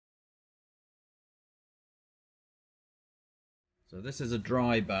So this is a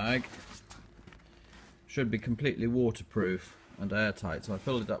dry bag. Should be completely waterproof and airtight. So I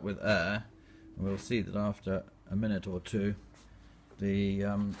filled it up with air, and we'll see that after a minute or two the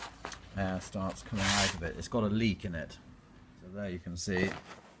air starts coming out of it. It's got a leak in it. So there you can see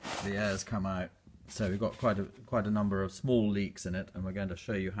the air's come out. So we've got quite a number of small leaks in it, and we're going to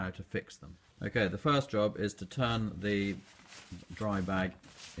show you how to fix them. Okay, the first job is to turn the dry bag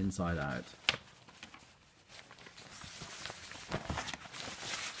inside out.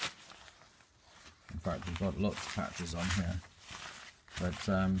 In fact, we've got lots of patches on here, but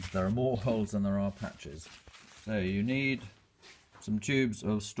there are more holes than there are patches. So you need some tubes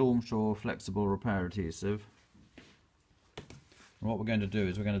of Stormsure flexible repair adhesive. And what we're going to do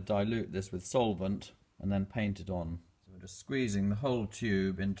is we're going to dilute this with solvent and then paint it on. So we're just squeezing the whole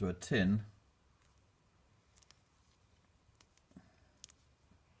tube into a tin.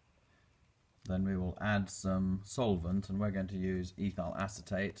 Then we will add some solvent, and we're going to use ethyl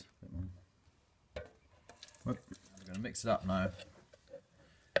acetate. We're going to mix it up now.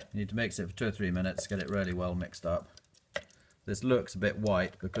 You need to mix it for 2 or 3 minutes, get it really well mixed up. This looks a bit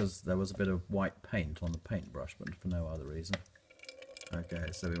white because there was a bit of white paint on the paintbrush, but for no other reason. Okay,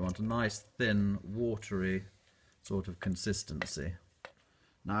 so we want a nice thin, watery sort of consistency.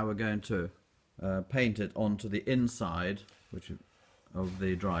 Now we're going to paint it onto the inside of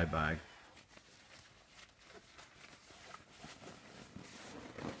the dry bag.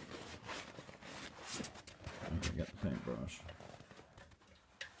 Get the paintbrush.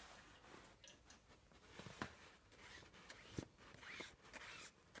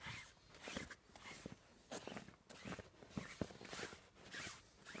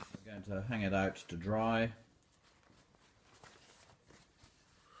 We're going to hang it out to dry.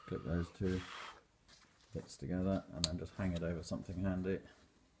 Clip those two bits together and then just hang it over something handy.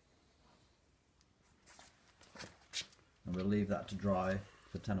 And we'll leave that to dry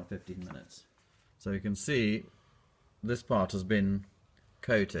for 10 or 15 minutes. So you can see this part has been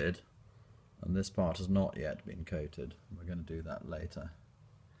coated and this part has not yet been coated. We're going to do that later.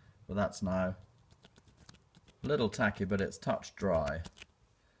 But that's now a little tacky, but it's touch dry.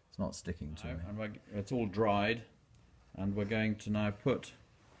 It's not sticking to me. And it's all dried, and we're going to now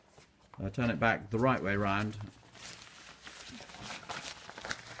turn it back the right way round,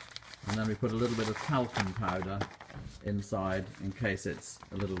 and then we put a little bit of talcum powder inside in case it's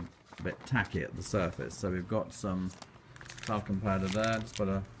a little bit tacky at the surface. So we've got some talcum powder there. Just put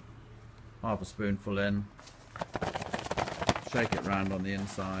half a spoonful in, shake it round on the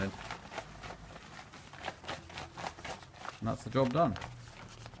inside, and that's the job done.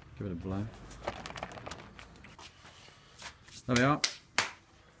 Give it a blow. There we are,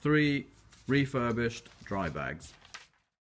 3 refurbished dry bags.